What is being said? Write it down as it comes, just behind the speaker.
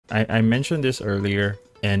I mentioned this earlier,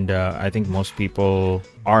 and I think most people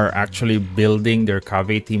are actually building their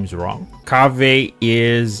Kaveh teams wrong. Kaveh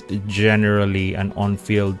is generally an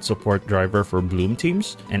on-field support driver for Bloom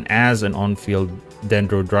teams, and as an on-field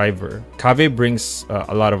Dendro driver, Kaveh brings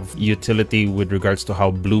a lot of utility with regards to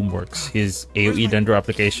how Bloom works. His AoE Dendro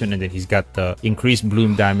application, and then he's got the increased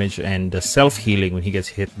Bloom damage and the self-healing when he gets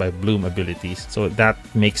hit by Bloom abilities. So that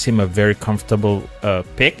makes him a very comfortable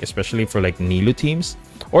pick, especially for like Nilu teams,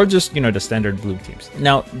 or just, the standard Bloom teams.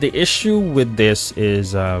 Now, the issue with this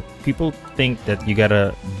is people think that you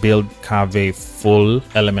gotta build Kaveh full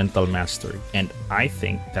elemental mastery, and I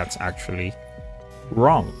think that's actually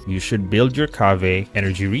wrong. You should build your Kaveh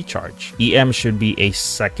energy recharge. EM should be a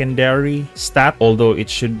secondary stat, although it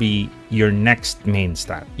should be your next main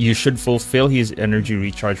stat. You should fulfill his energy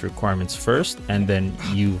recharge requirements first, and then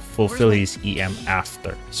you fulfill his EM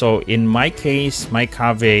after. So in my case, my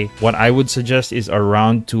Kaveh, what I would suggest is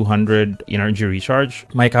around 200 energy recharge.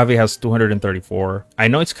 My Kaveh has 234. I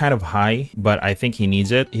know it's kind of high, but I think he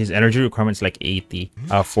needs it. His energy requirements like 80.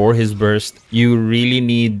 For his burst, you really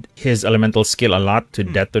need his elemental skill a lot to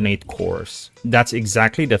detonate cores. That's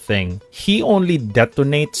exactly the thing. He only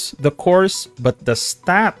detonates the cores, but the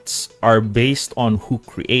stats are based on who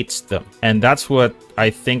creates them. And that's what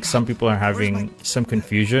I think some people are having some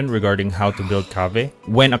confusion regarding how to build Kaveh.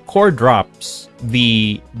 When a core drops,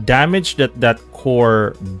 the damage that that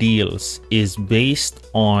core deals is based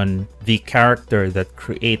on the character that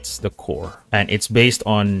creates the core. And it's based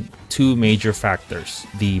on two major factors: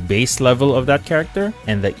 the base level of that character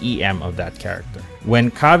and the EM of that character. When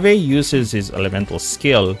Kaveh uses his elemental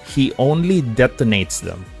skill, he only detonates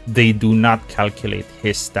them. They do not calculate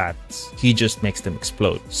his stats. He just makes them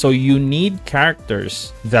explode. So you need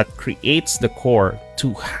characters that creates the core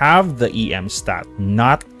to have the EM stat,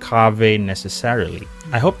 not Kaveh necessarily.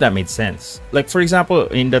 I hope that made sense. Like, for example,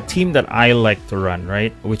 in the team that I like to run,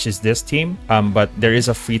 right, which is this team, but there is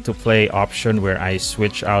a free-to-play option where I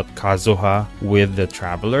switch out Kazuha with the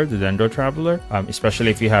Traveler, the Dendro Traveler. Especially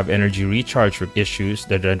if you have energy recharge issues,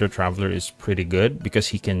 the Dendro Traveler is pretty good because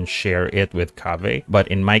he can share it with Kaveh. But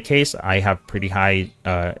in my case, I have pretty high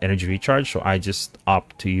energy recharge, so I just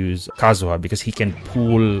opt to use Kazuha because he can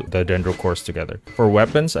pool the Dendro cores together. For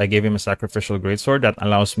weapons, I gave him a Sacrificial Greatsword that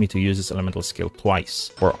allows me to use his elemental skill twice.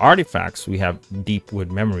 For artifacts, we have Deep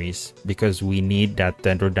Wood Memories because we need that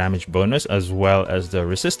Dendro damage bonus as well as the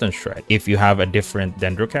resistance shred. If you have a different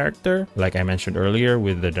Dendro character, like I mentioned earlier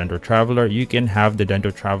with the Dendro Traveler, you can have the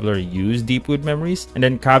Dendro Traveler use Deep Wood Memories, and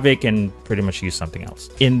then Kaveh can pretty much use something else.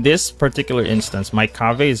 In this particular instance, my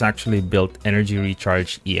Kaveh is actually built energy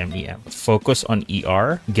recharge EM. Focus on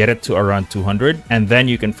ER, get it to around 200, and then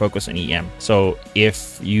you can focus on EM. So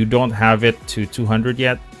if you don't have it to 200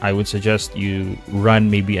 yet, I would suggest you run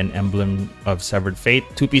maybe an Emblem of Severed Fate,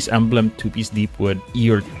 2-piece Emblem, 2-piece Deepwood.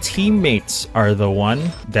 Your teammates are the one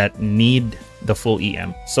that need the full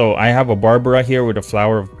EM. So I have a Barbara here with a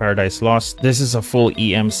Flower of Paradise Lost. This is a full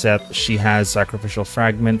EM set. She has Sacrificial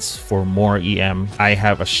Fragments for more EM. I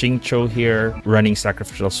have a Xingqiu here running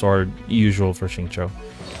Sacrificial Sword, usual for Xingqiu.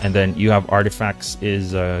 And then you have artifacts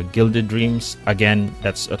is Gilded Dreams. Again,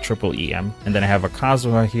 that's a triple EM. And then I have a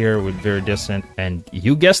Kazuha here with Viridescent, and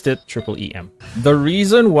you guessed it, triple EM. The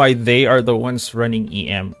reason why they are the ones running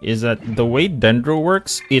EM is that the way Dendro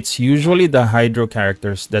works, it's usually the Hydro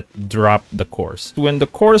characters that drop the cores. When the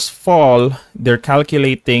cores fall, they're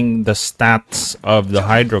calculating the stats of the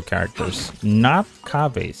Hydro characters, not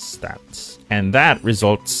Kaveh's stats. And that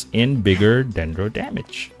results in bigger Dendro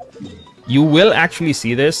damage. You will actually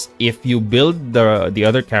see this if you build the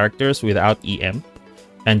other characters without EM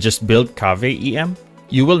and just build Kaveh EM.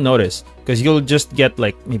 You will notice, because you'll just get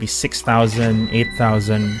like maybe 6,000,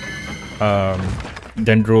 8,000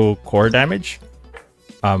 Dendro core damage.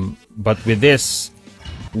 But with this,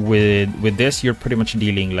 you're pretty much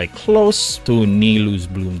dealing like close to Nilu's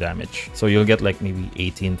Bloom damage. So you'll get like maybe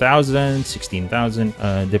 18,000,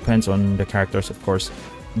 16,000. Depends on the characters, of course.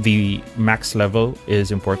 The max level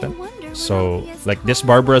is important. So like this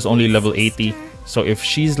Barbara is only level 80. So if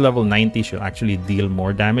she's level 90, she'll actually deal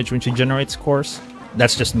more damage when she generates cores.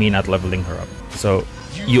 That's just me not leveling her up. So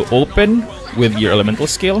you open with your elemental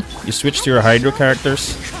skill, you switch to your Hydro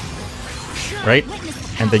characters, right?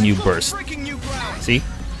 And then you burst. See?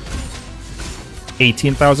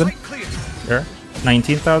 18,000. There.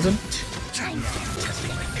 19,000.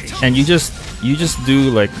 And you just do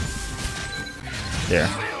like there.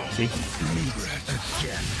 See?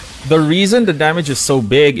 The reason the damage is so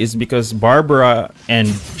big is because Barbara and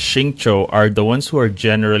Xingqiu are the ones who are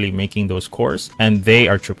generally making those cores, and they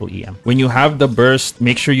are triple EM. When you have the burst,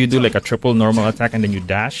 make sure you do like a triple normal attack and then you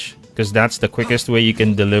dash. because that's the quickest way you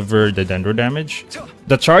can deliver the dendro damage.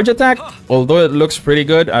 The charge attack, although it looks pretty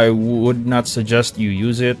good, I would not suggest you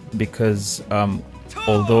use it because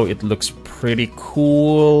although it looks pretty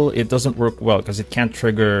cool, it doesn't work well because it can't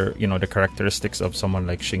trigger, you know, the characteristics of someone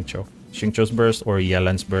like Xingqiu's burst or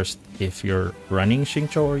Yelan's burst if you're running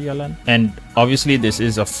Xingqiu or Yelan. And obviously this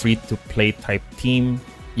is a free-to-play type team.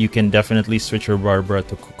 You can definitely switch your Barbara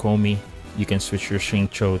to Kokomi. You can switch your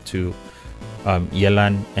Xingqiu to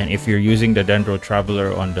Yelan, and if you're using the Dendro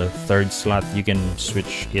Traveler on the 3rd slot, you can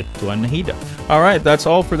switch it to a Nahida. Alright, that's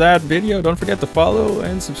all for that video. Don't forget to follow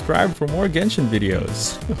and subscribe for more Genshin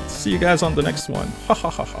videos. See you guys on the next one. Ha ha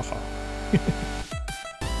ha ha ha.